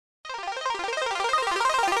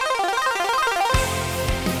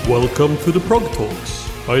Welcome to the Prog Talks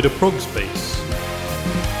by the Prog Space.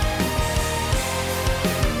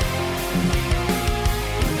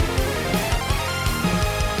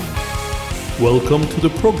 Welcome to the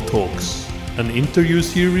Prog Talks, an interview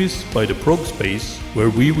series by the Prog Space where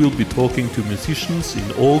we will be talking to musicians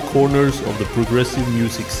in all corners of the progressive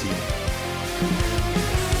music scene.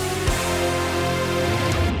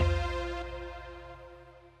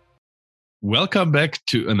 Welcome back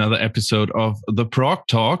to another episode of the Prog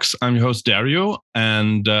Talks. I'm your host Dario,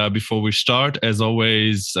 and before we start, as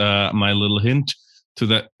always, my little hint to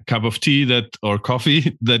that cup of tea or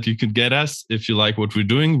coffee that you could get us if you like what we're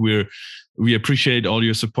doing. We appreciate all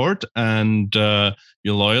your support and your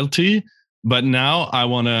loyalty. But now I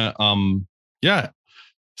want to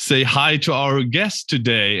say hi to our guest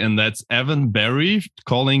today, and that's Evan Berry,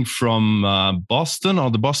 calling from Boston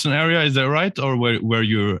or the Boston area. Is that right, or where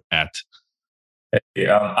you're at? Hey,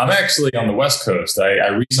 I'm actually on the West Coast. I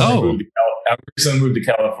recently moved to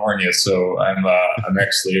California, so I'm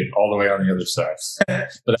actually all the way on the other side.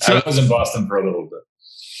 But I was in Boston for a little bit.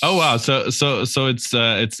 Oh wow! So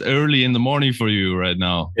it's early in the morning for you right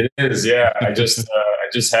now. It is, yeah. I just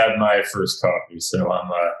had my first coffee, so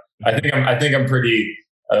I think I'm pretty.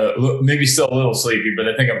 Maybe still a little sleepy, but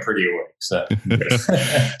I think I'm pretty awake. So,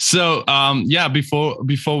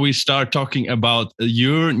 before we start talking about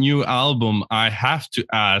your new album, I have to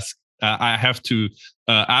ask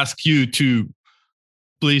you to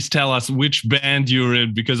please tell us which band you're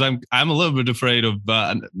in, because I'm a little bit afraid of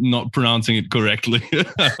not pronouncing it correctly.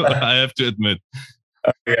 I have to admit.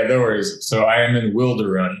 Yeah, no worries. So I am in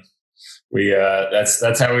Wilderun.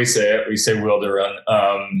 That's how we say it. We say Wilderun.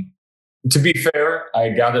 To be fair,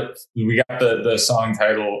 we got the song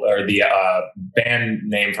title or the band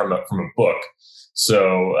name from a book.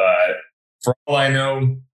 So for all I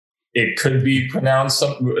know, it could be pronounced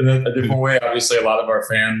in a different way. Obviously, a lot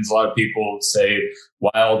of people say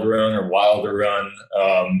Wild Run or Wilder Run,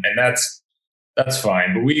 and that's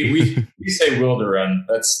fine. But we say Wilderun.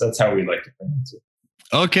 That's how we like to pronounce it.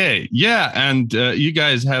 Okay, yeah, and you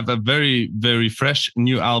guys have a very, very fresh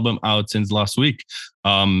new album out since last week,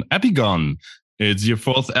 Epigon. It's your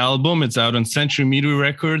fourth album. It's out on Century Media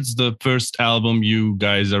Records, the first album you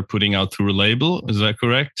guys are putting out through a label. Is that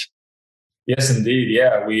correct? Yes, indeed.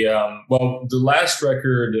 Yeah, the last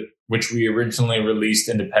record, which we originally released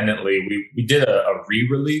independently, we did a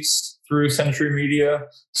re-release through Century Media.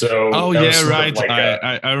 So right.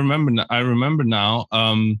 I remember now.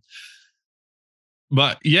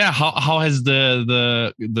 But yeah, how has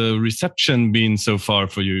the reception been so far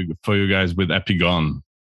for you guys with Epigon?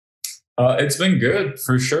 It's been good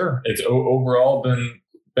for sure. It's overall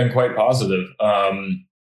been quite positive.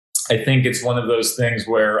 I think it's one of those things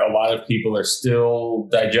where a lot of people are still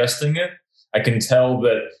digesting it. I can tell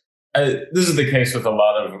that this is the case with a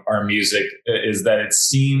lot of our music, is that it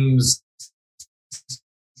seems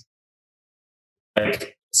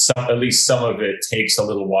like at least some of it takes a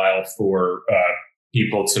little while for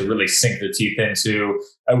people to really sink their teeth into.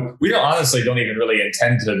 We don't even really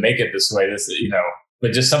intend to make it this way.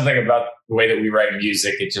 But just something about the way that we write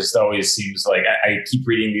music, it just always seems like I keep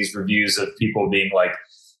reading these reviews of people being like,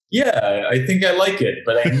 "Yeah, I think I like it,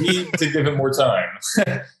 but I need to give it more time."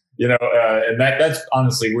 And that's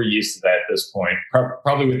honestly, we're used to that at this point.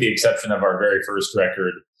 Probably with the exception of our very first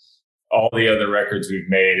record, all the other records we've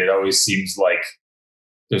made, it always seems like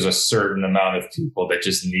there's a certain amount of people that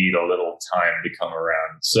just need a little time to come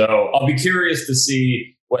around. So I'll be curious to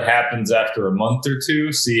see what happens after a month or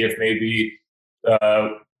two, see if maybe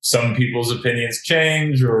some people's opinions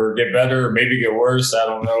change or get better or maybe get worse. I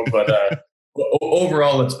don't know. But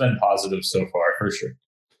overall, it's been positive so far, for sure.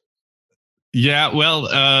 Yeah, well,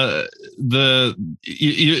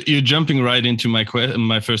 you're jumping right into my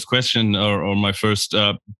first question or my first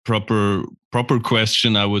proper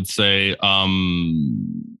question, I would say,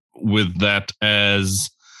 with that as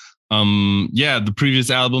the previous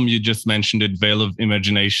album you just mentioned it, Veil of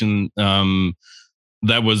Imagination,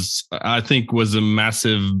 that was a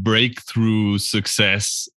massive breakthrough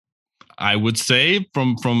success, I would say,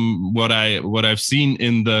 from what I've seen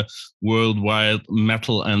in the worldwide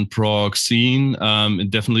metal and prog scene. It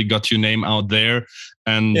definitely got your name out there,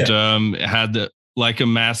 and had like a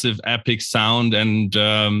massive epic sound. And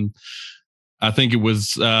I think it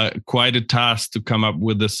was quite a task to come up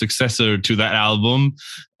with a successor to that album.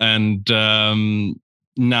 And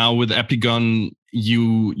now with Epigon,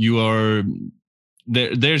 you are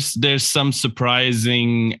there. There's some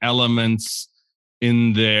surprising elements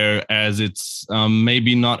in there, as it's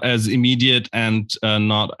maybe not as immediate and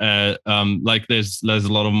not like there's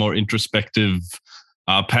a lot of more introspective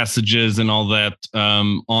passages and all that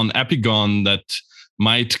on Epigon that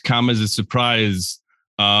might come as a surprise.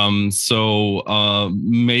 So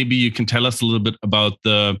maybe you can tell us a little bit about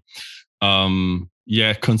the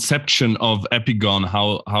conception of Epigon,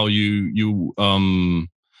 how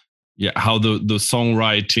how the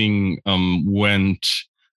songwriting went,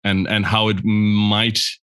 and how it might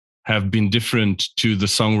have been different to the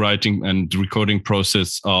songwriting and recording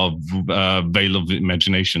process of Veil of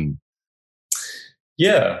Imagination.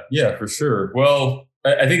 Yeah, for sure. Well,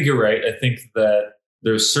 I think you're right. I think that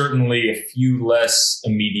there's certainly a few less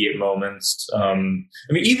immediate moments. I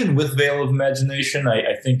mean, even with Veil of Imagination,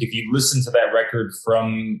 I think if you listen to that record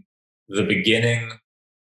from the beginning,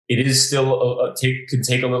 it is still can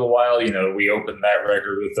take a little while. You know, we opened that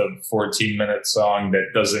record with a 14-minute song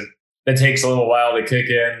that takes a little while to kick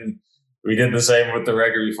in. We did the same with the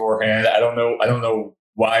record beforehand. I don't know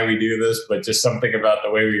why we do this, but just something about the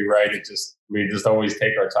way we write it, we just always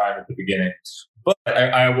take our time at the beginning. But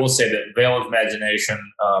I will say that Veil of Imagination,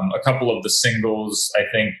 a couple of the singles, I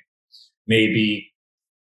think maybe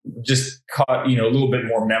just caught, a little bit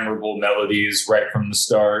more memorable melodies right from the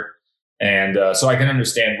start. And so I can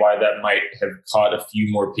understand why that might have caught a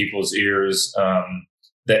few more people's ears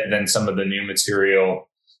than some of the new material.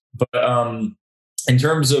 But in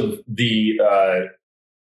terms of the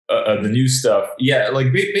new stuff,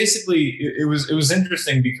 basically it was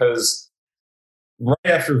interesting because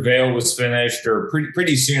right after Veil was finished, or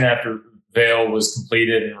pretty soon after Veil was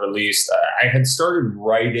completed and released, I had started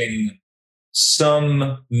writing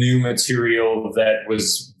some new material that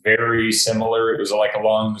was very similar. It was like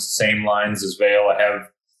along the same lines as Veil. I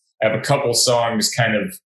have a couple songs kind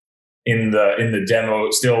of in the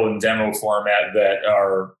demo, still in demo format, that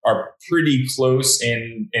are pretty close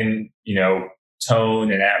in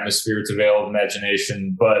tone and atmosphere to Veil of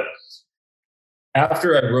Imagination, but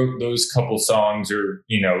after I wrote those couple songs, or,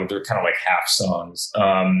 they're kind of like half songs,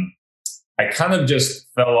 I kind of just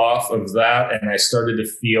fell off of that. And I started to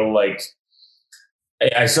feel like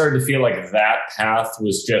that path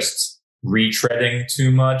was just retreading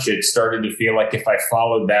too much. It started to feel like if I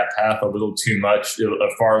followed that path a little too much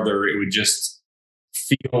farther, it would just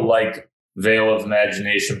feel like Veil of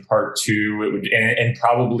Imagination Part 2. It would, and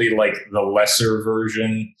probably like the lesser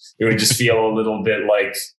version. It would just feel a little bit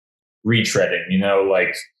like retreading,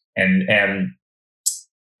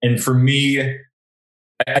 and for me,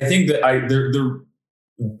 I think that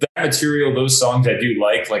that material, those songs I do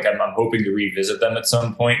like I'm hoping to revisit them at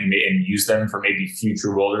some point and use them for maybe future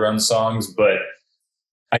Wilderun songs, but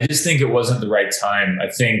I just think it wasn't the right time. I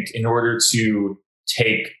think in order to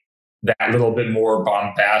take that little bit more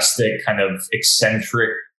bombastic, kind of eccentric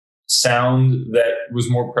sound that was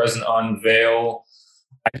more present on Veil,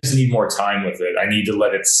 I just need more time with it. I need to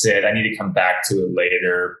let it sit. I need to come back to it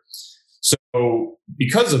later. So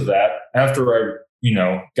because of that, after I,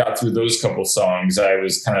 got through those couple songs, I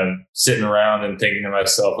was kind of sitting around and thinking to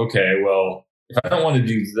myself, okay, well, if I don't want to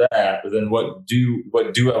do that, then what do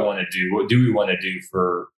I want to do? What do we want to do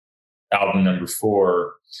for album number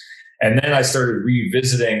 4? And then I started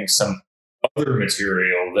revisiting some other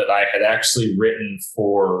material that I had actually written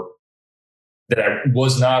that I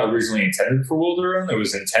was not originally intended for Wilderun. It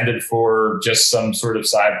was intended for just some sort of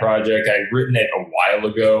side project. I'd written it a while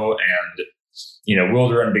ago, and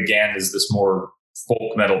Wilderun began as this more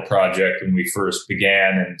folk metal project when we first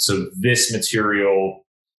began, and so this material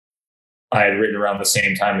I had written around the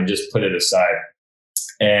same time and just put it aside.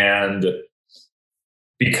 And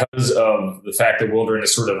because of the fact that Wilderun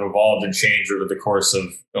has sort of evolved and changed over the course of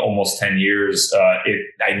almost 10 years,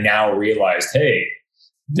 I now realized, hey,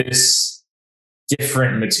 this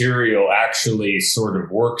different material actually sort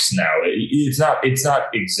of works now. It's not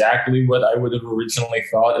exactly what I would have originally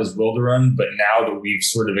thought as Wilderun, but now that we've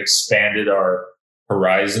sort of expanded our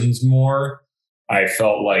horizons more, I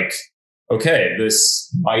felt like, okay, this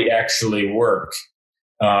might actually work.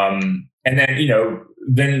 And then,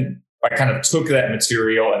 then I kind of took that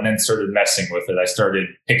material and then started messing with it. I started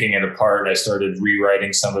picking it apart. I started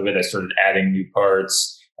rewriting some of it. I started adding new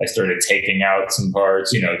parts. I started taking out some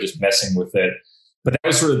parts, just messing with it. But that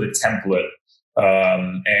was sort of the template.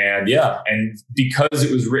 And because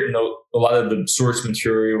it was written, a lot of the source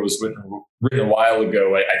material was written a while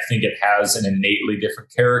ago, I think it has an innately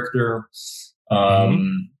different character.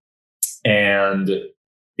 And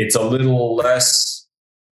it's a little less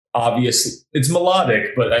obvious. It's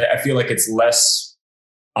melodic, but I feel like it's less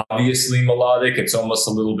obviously melodic. It's almost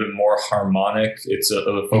a little bit more harmonic.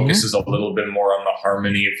 The focus is a little bit more on the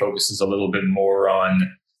harmony. It focuses a little bit more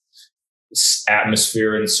on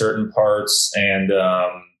atmosphere in certain parts. And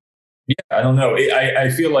I don't know. I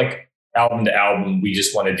feel like album to album, we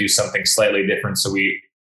just want to do something slightly different, so we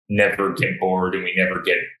never get bored and we never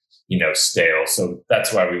get stale. So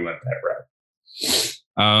that's why we went that route.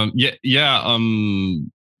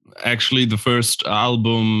 Actually, the first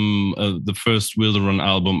album, the first Wilderun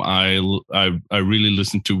album I really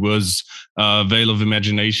listened to was Veil of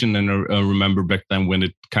Imagination, and I remember back then when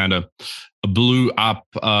it kind of blew up.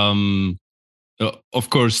 Of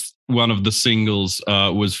course, one of the singles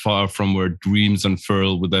was Far From Where Dreams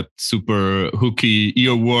Unfurl with that super hooky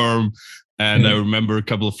earworm. And I remember a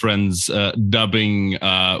couple of friends dubbing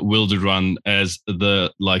Wilderun as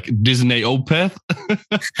the Disney Opeth.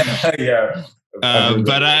 Yeah.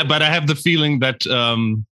 But I have the feeling that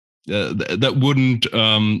that wouldn't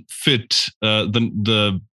fit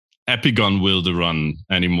the Epigon Wilderun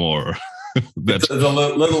anymore. It's a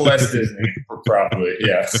little less Disney, probably.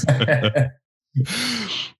 Yes.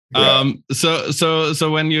 Yeah.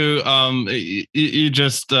 So when you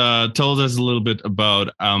just told us a little bit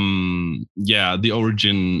about the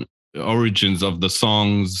origins of the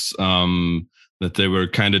songs, that they were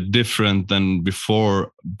kind of different than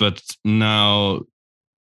before, but now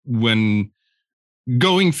when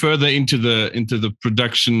going further into the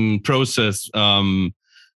production process,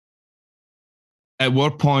 at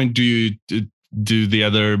what point do the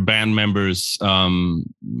other band members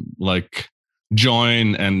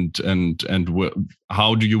join, and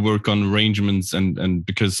how do you work on arrangements, and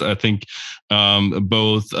because I think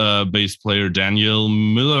both bass player Daniel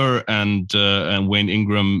Miller and Wayne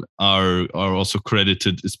Ingram are also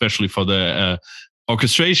credited, especially for the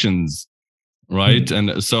orchestrations, right?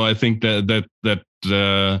 Mm-hmm. And so I think that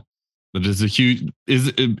is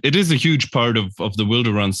a huge part of the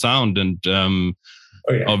Wilderun sound, and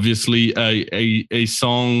obviously a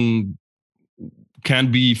song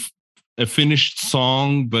can be a finished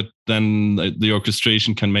song, but then the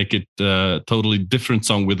orchestration can make it a totally different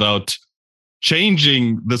song without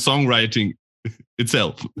changing the songwriting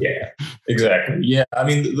itself. Yeah, exactly. Yeah, I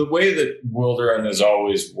mean, the way that Wilderun has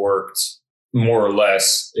always worked, more or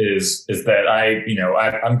less, is that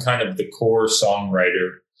I'm kind of the core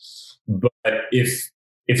songwriter, but if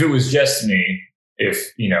it was just me,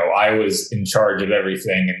 if I was in charge of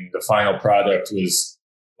everything and the final product was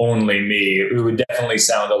only me, it would definitely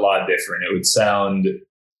sound a lot different. It would sound,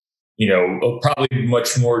 probably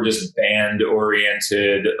much more just band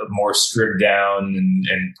oriented, more stripped down,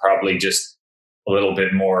 and probably just a little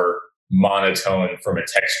bit more monotone from a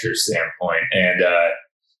texture standpoint. And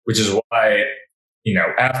which is why,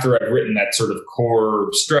 after I've written that sort of core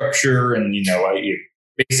structure, and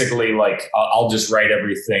basically I'll just write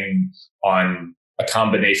everything on a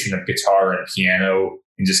combination of guitar and piano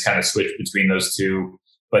and just kind of switch between those two.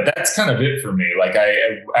 But that's kind of it for me.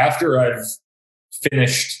 After I've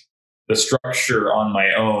finished the structure on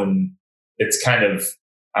my own, I'm kind of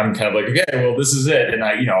like, okay, well, this is it. And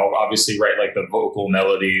I'll obviously write the vocal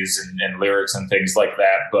melodies and lyrics and things like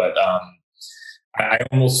that. But I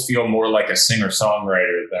almost feel more like a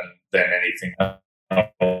singer-songwriter than anything else.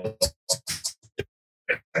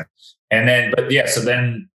 And then, so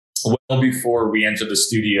then well before we enter the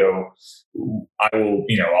studio, I will,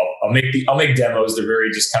 I'll make demos. They're very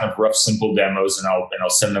just kind of rough, simple demos, and I'll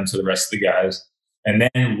send them to the rest of the guys. And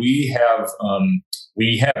then we have a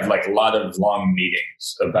lot of long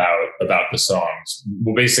meetings about the songs.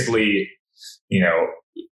 Well, basically,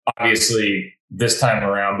 obviously this time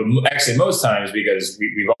around, but actually most times, because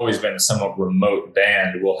we've always been a somewhat remote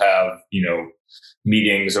band, we'll have,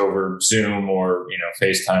 meetings over Zoom or,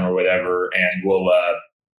 FaceTime or whatever. And we'll,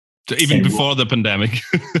 even before the pandemic.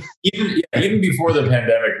 even before the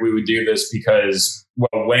pandemic, we would do this because,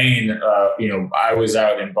 Wayne, I was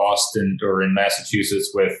out in Boston or in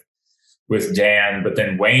Massachusetts with Dan, but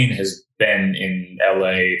then Wayne has been in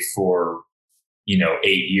LA for,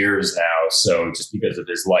 8 years now. So just because of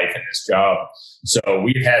his life and his job. So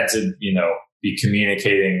we've had to, be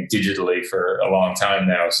communicating digitally for a long time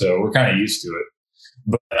now. So we're kind of used to it.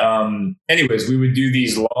 But anyways, we would do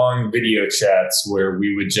these long video chats where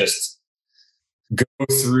we would just go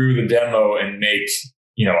through the demo and make,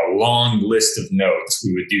 a long list of notes.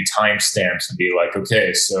 We would do timestamps and be like,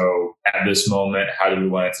 okay, so at this moment, how do we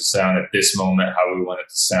want it to sound? At this moment, how do we want it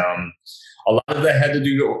to sound? A lot of that had to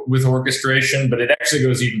do with orchestration, but it actually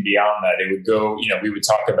goes even beyond that. It would go, we would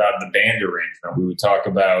talk about the band arrangement. We would talk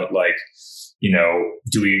about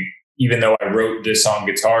do we, even though I wrote this on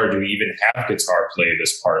guitar, do we even have guitar play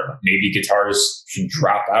this part? Maybe guitars should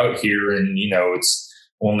drop out here and, it's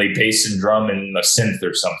only bass and drum and a synth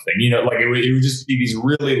or something. It would just be these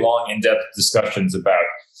really long, in-depth discussions about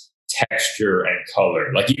texture and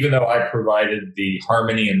color. Even though I provided the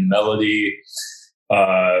harmony and melody,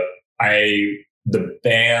 the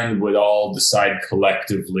band would all decide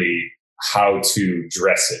collectively how to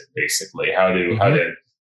dress it, basically, how to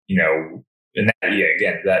and that,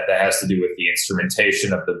 again, that has to do with the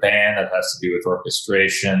instrumentation of the band. That has to do with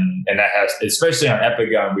orchestration, and that has, especially on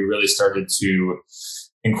Epigon, we really started to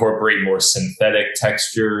incorporate more synthetic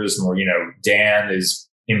textures. More, Dan is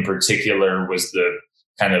in particular was the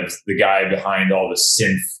kind of the guy behind all the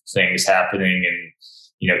synth things happening,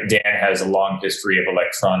 and Dan has a long history of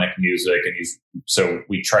electronic music, and so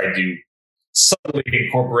we tried to subtly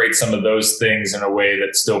incorporate some of those things in a way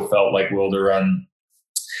that still felt like Wilderun.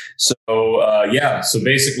 So so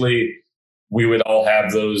basically we would all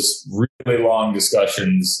have those really long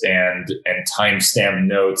discussions and timestamp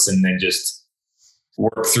notes, and then just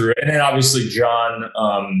work through it. And then obviously John,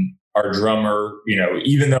 our drummer,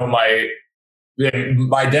 even though my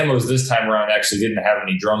demos this time around actually didn't have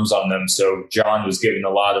any drums on them, so John was given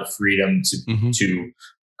a lot of freedom to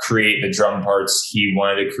create the drum parts he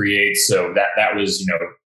wanted to create. So that was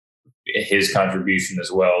his contribution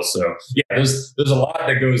as well. So there's a lot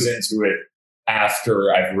that goes into it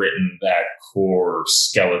after I've written that core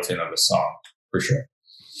skeleton of a song, for sure.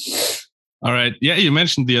 All right. Yeah, you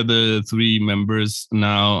mentioned the other three members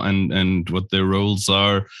now and what their roles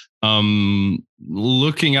are.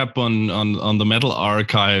 Looking up on the Metal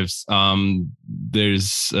Archives,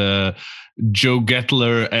 there's Joe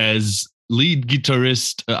Gettler as lead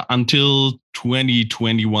guitarist until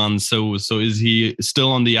 2021. So is he still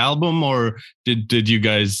on the album, or did you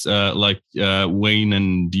guys Wayne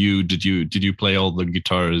and you did you play all the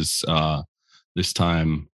guitars this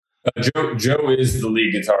time? Joe is the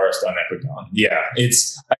lead guitarist on Epigon. Yeah,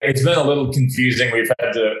 it's been a little confusing. We've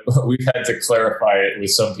had to clarify it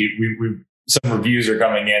with some people. Some reviews are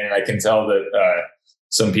coming in, and I can tell that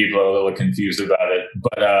some people are a little confused about it.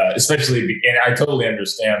 But especially, and I totally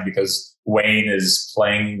understand, because Wayne is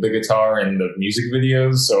playing the guitar in the music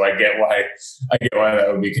videos, so I get why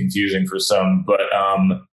that would be confusing for some. But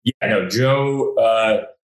Joe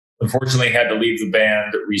unfortunately had to leave the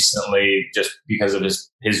band recently just because of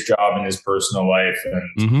his job and his personal life,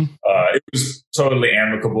 and it was totally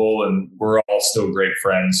amicable, and we're all still great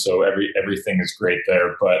friends, so everything is great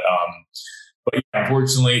there. But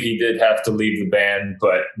unfortunately, he did have to leave the band.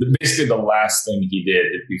 But basically, the last thing he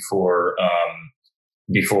did before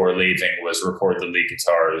leaving was record the lead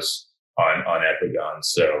guitars on Epigon.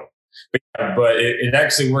 So, but it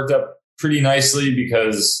actually worked out pretty nicely,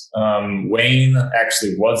 because Wayne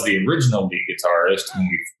actually was the original lead guitarist when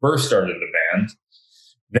we first started the band.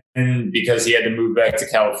 Then, because he had to move back to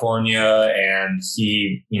California, and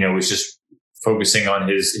he was just focusing on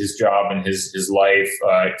his job and his life,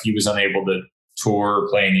 he was unable to tour or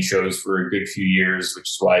play any shows for a good few years, which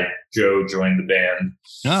is why Joe joined the band.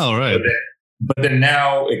 Oh, right. But then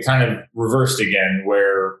now it kind of reversed again,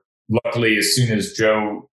 where luckily, as soon as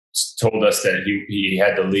Joe told us that he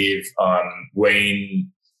had to leave,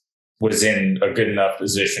 Wayne was in a good enough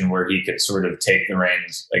position where he could sort of take the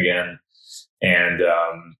reins again. And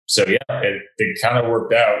it kind of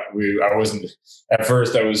worked out. At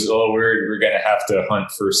first I was a little worried we were going to have to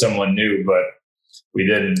hunt for someone new, but we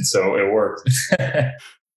didn't, so it worked.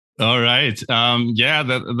 All right.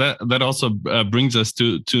 That also brings us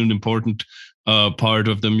to an important part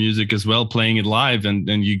of the music as well, playing it live. And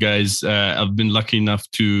you guys have been lucky enough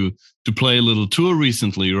to play a little tour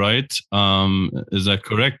recently, right? Is that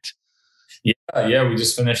correct? Yeah. We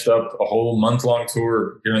just finished up a whole month-long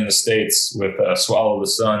tour here in the States with Swallow the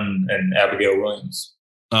Sun and Abigail Williams.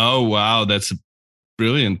 Oh, wow. That's a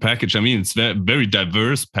brilliant package. I mean, it's a very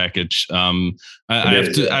diverse package. I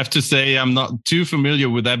have to say I'm not too familiar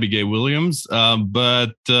with Abigail Williams,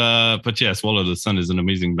 but yeah, Swallow the Sun is an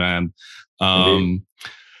amazing band.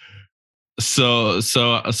 So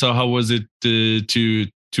how was it to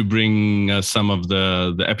bring some of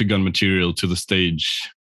the Epigon material to the stage,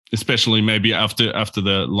 especially maybe after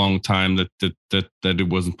the long time that it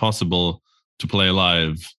wasn't possible to play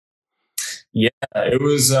live? Yeah, it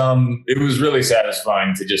was really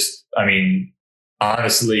satisfying to just,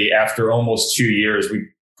 honestly, after almost 2 years, we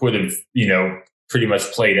would have, pretty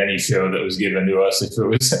much played any show that was given to us if it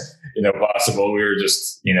was, possible. We were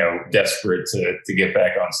just, desperate to get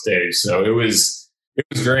back on stage. So it was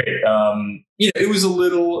great. It was a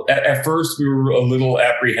little, at first we were a little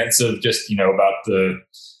apprehensive just, about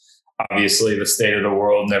obviously the state of the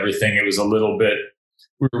world and everything. It was a little bit,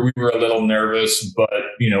 we were a little nervous, but,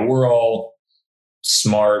 we're all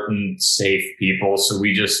smart and safe people. So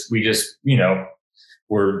we just,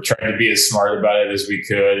 we're trying to be as smart about it as we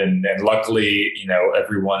could. And luckily,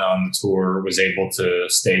 everyone on the tour was able to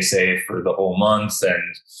stay safe for the whole month.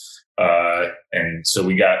 And so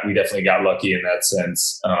we definitely got lucky in that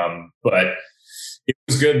sense. But it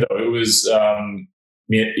was good though. It was,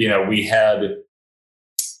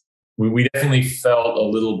 we definitely felt a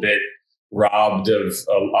little bit robbed of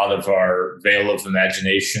a lot of our Veil of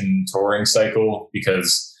Imagination touring cycle,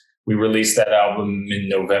 because we released that album in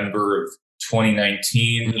November of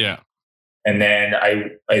 2019. Yeah. And then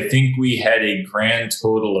I think we had a grand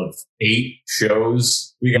total of 8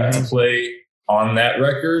 shows we got to play on that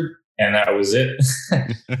record, and that was it.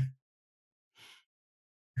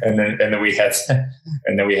 and then we had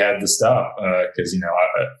to stop because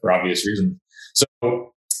for obvious reasons.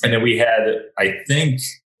 So, and then we had, I think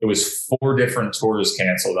it was 4 different tours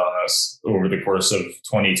canceled on us over the course of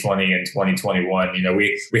 2020 and 2021.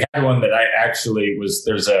 We had one that I actually was.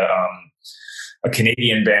 There's a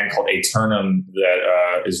Canadian band called Aeternum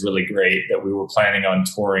that is really great, that we were planning on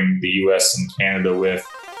touring the US and Canada with.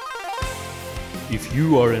 If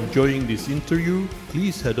you are enjoying this interview,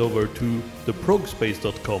 please head over to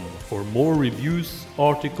theprogspace.com for more reviews,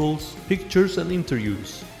 articles, pictures and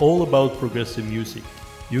interviews, all about progressive music.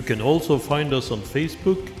 You can also find us on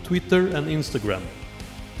Facebook, Twitter and Instagram.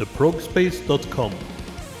 theprogspace.com.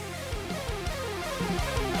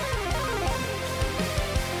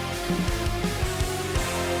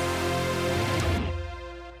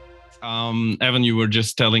 Evan, you were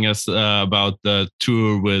just telling us about the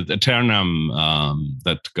tour with Aeternum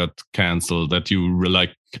that got cancelled. That you were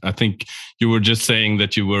like, I think you were just saying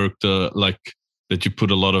that you worked that you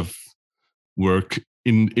put a lot of work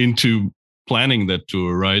into planning that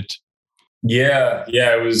tour, right? Yeah.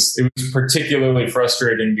 It was particularly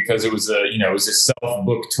frustrating because it was a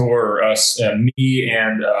self-booked tour. Me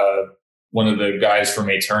and one of the guys from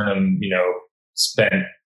Aeternum, spent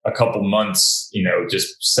a couple months,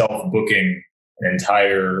 just self-booking an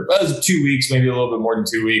entire, it was 2 weeks, maybe a little bit more than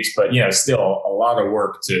 2 weeks, but, still a lot of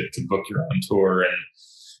work to book your own tour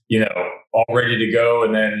and, all ready to go.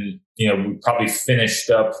 And then, we probably finished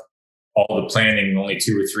up all the planning only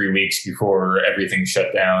 2 or 3 weeks before everything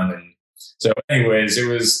shut down. And so anyways,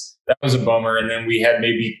 that was a bummer. And then we had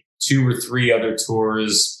maybe 2 or 3 other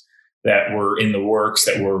tours that were in the works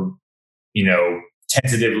that were,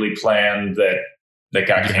 tentatively planned that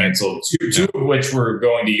got canceled. Two of which were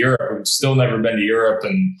going to Europe. We've still never been to Europe,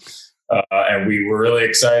 and we were really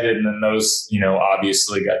excited. And then those,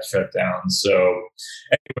 obviously got shut down. So,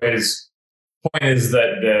 anyways, point is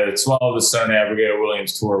that the Swallow the Sun Abigail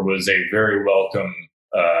Williams tour was a very welcome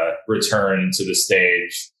return to the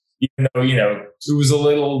stage. Even though it was a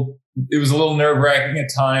little nerve-wracking at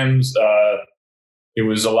times. It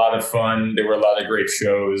was a lot of fun. There were a lot of great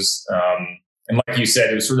shows. And like you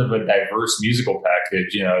said, it was sort of a diverse musical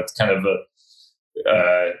package. It's kind of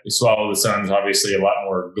Swallow the Sun's obviously a lot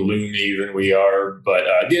more gloomy than we are, but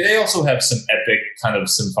they also have some epic kind of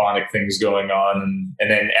symphonic things going on. And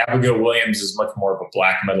then Abigail Williams is much more of a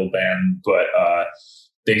black metal band, but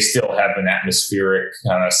they still have an atmospheric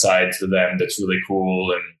kind of side to them that's really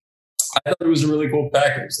cool. And I thought it was a really cool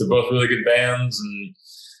package. They're both really good bands, and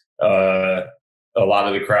a lot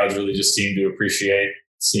of the crowds really just seemed to appreciate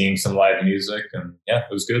seeing some live music, and yeah,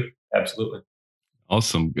 it was good. Absolutely.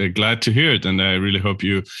 Awesome. Glad to hear it. And I really hope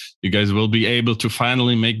you guys will be able to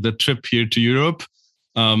finally make the trip here to Europe.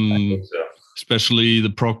 I hope so. Especially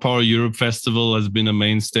the Prog Power Europe Festival has been a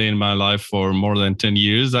mainstay in my life for more than 10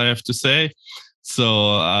 years, I have to say.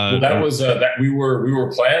 So that was that we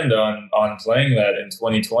were planned on playing that in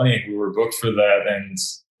 2020. We were booked for that, and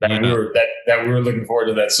we were looking forward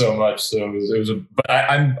to that so much. So it was but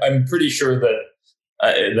I'm pretty sure that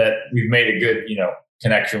we've made a good,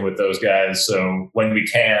 connection with those guys. So when we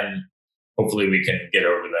can, hopefully we can get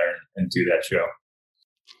over there and do that show.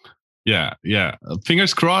 Yeah.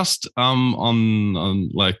 Fingers crossed. On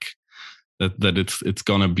like that it's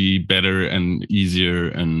gonna be better and easier,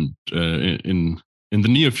 and in the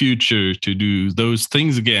near future to do those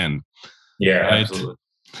things again. Yeah, right? Absolutely.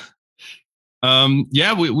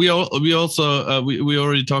 We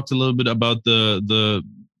already talked a little bit about the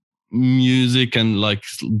music and like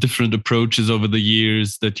different approaches over the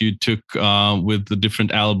years that you took with the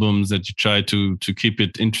different albums, that you try to keep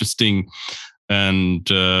it interesting, and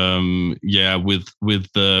with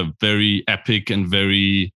the very epic and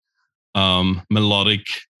very melodic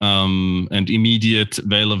and immediate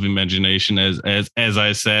Veil of Imagination, as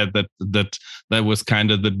I said, that was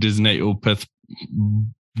kind of the Disney Opeth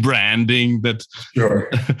branding that. Sure.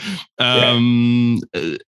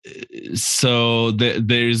 So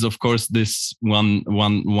there is, of course, this one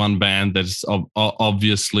band that's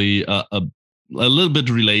obviously a little bit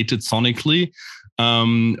related sonically.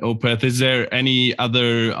 Opeth, is there any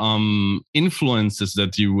other influences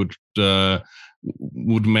that you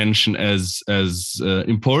would mention as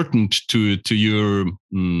important to your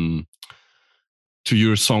to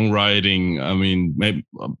your songwriting? I mean,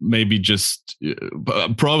 maybe just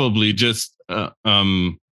probably just oh,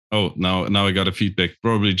 now I got a feedback.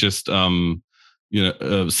 Probably just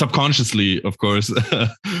subconsciously, of course,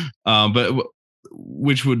 but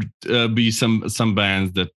which would be some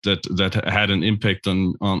bands that had an impact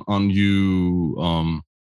on you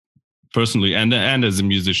personally and as a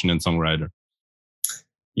musician and songwriter.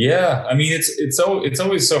 Yeah, I mean, it's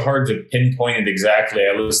always so hard to pinpoint it exactly.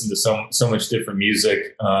 I listen to so much different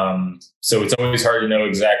music, so it's always hard to know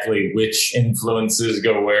exactly which influences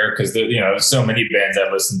go where, because there's so many bands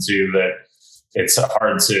I listen to that it's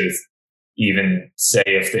hard to even say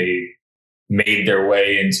if they made their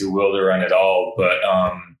way into Wilderrun at all. But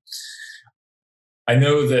I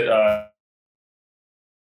know that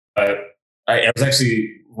I was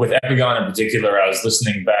actually, with Epigon in particular, I was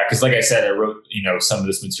listening back because, like I said, I wrote some of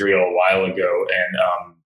this material a while ago,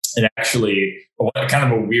 and actually,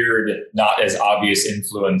 kind of a weird, not as obvious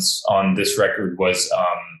influence on this record was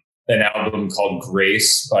an album called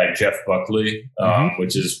Grace by Jeff Buckley,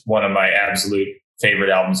 which is one of my absolute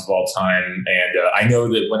favorite albums of all time. And I know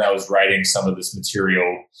that when I was writing some of this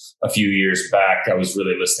material a few years back, I was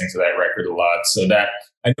really listening to that record a lot. So that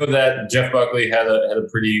I know that Jeff Buckley had a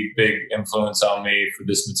pretty big influence on me for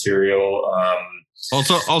this material.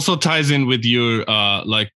 Also ties in with your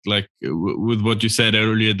like with what you said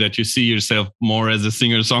earlier, that you see yourself more as a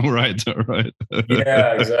singer-songwriter, right?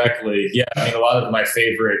 Yeah, exactly. Yeah, I mean, a lot of my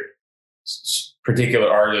favorite particular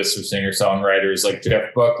artists or singer-songwriters like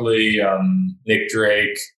Jeff Buckley, Nick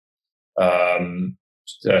Drake,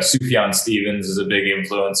 Sufjan Stevens is a big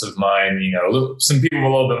influence of mine. Some people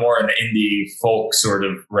a little bit more in the indie folk sort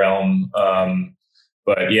of realm,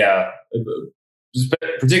 but yeah,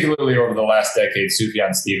 particularly over the last decade,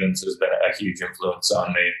 Sufjan Stevens has been a huge influence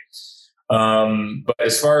on me. But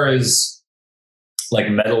as far as like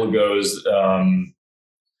metal goes, I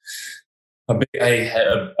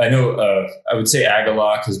know I would say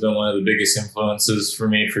Agalloch has been one of the biggest influences for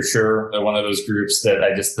me, for sure. They're one of those groups that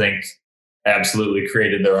I just think absolutely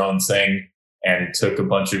created their own thing and took a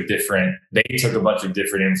bunch of different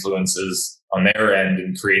influences on their end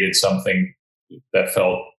and created something that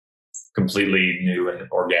felt completely new and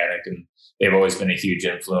organic. And they've always been a huge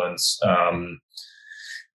influence.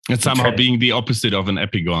 It's somehow being the opposite of an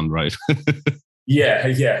Epigon, right? Yeah,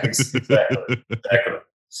 exactly.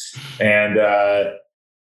 And a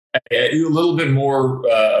little bit more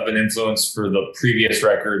of an influence for the previous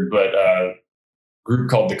record, but a group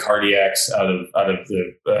called the Cardiacs out of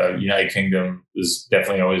the United Kingdom has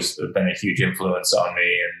definitely always been a huge influence on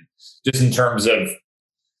me. And just in terms of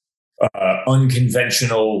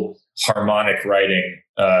unconventional harmonic writing,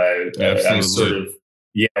 I'm sort of,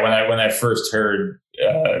 when I first heard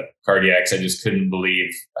Cardiacs, I just couldn't believe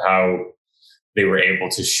how they were able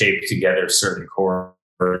to shape together certain chord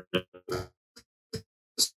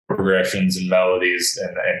progressions and melodies,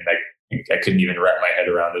 and I couldn't even wrap my head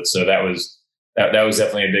around it. So that was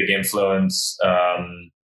definitely a big influence. I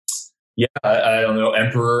don't know.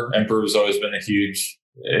 Emperor has always been a huge.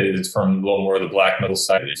 It's from a little more of the black metal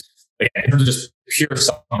side. Again, just pure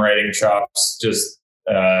songwriting chops. Just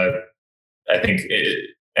I think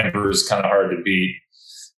Emperor is kind of hard to beat.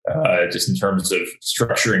 Just in terms of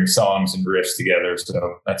structuring songs and riffs together.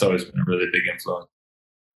 So that's always been a really big influence.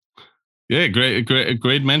 Yeah,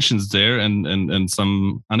 great mentions there, and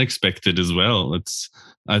some unexpected as well.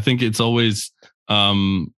 I think it's always,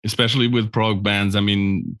 especially with prog bands. I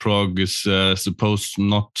mean, prog is supposed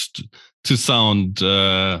not to sound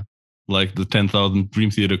like the 10,000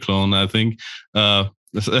 Dream Theater clone. I think, at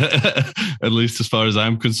least as far as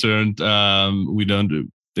I'm concerned, we don't.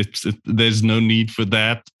 There's no need for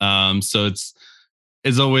that. So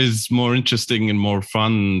it's always more interesting and more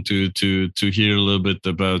fun to hear a little bit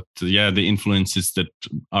about the influences that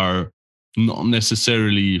are not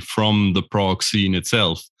necessarily from the prog scene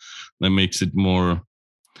itself. That makes it more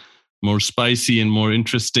spicy and more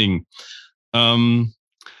interesting.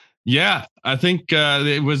 I think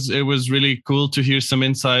it was really cool to hear some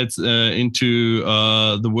insights into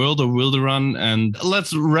the world of Wilderrun. And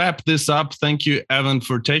let's wrap this up. Thank you, Evan,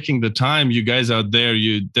 for taking the time. You guys out there,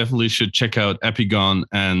 you definitely should check out Epigon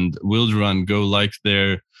and Wilderrun. Go like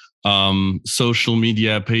their social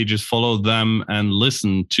media pages, follow them, and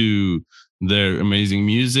listen to their amazing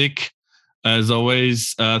music. As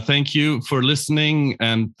always, thank you for listening,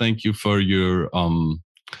 and thank you for your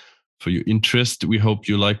interest. We hope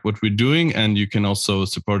you like what we're doing, and you can also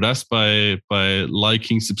support us by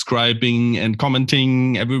liking, subscribing, and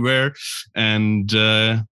commenting everywhere. And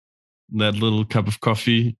that little cup of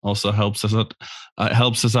coffee also helps us out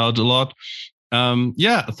a lot.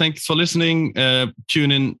 Thanks for listening.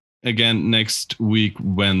 Tune in again next week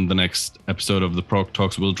when the next episode of the Prog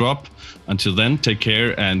Talks will drop. Until then, take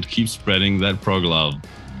care and keep spreading that prog love.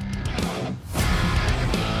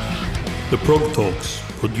 The Prog Talks,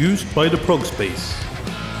 produced by the Prog Space.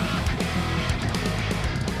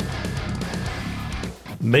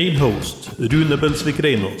 Main host, Rune Belsvik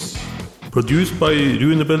Reinås. Produced by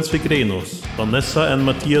Rune Belsvik Reinås, Vanessa and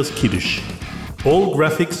Matthias Kirsch. All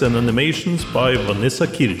graphics and animations by Vanessa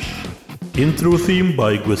Kirsch. Intro theme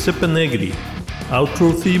by Giuseppe Negri.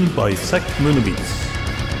 Outro theme by Zach Munovitz.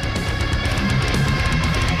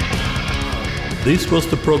 This was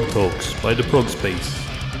the Prog Talks by the Prog Space.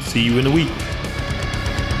 See you in a week.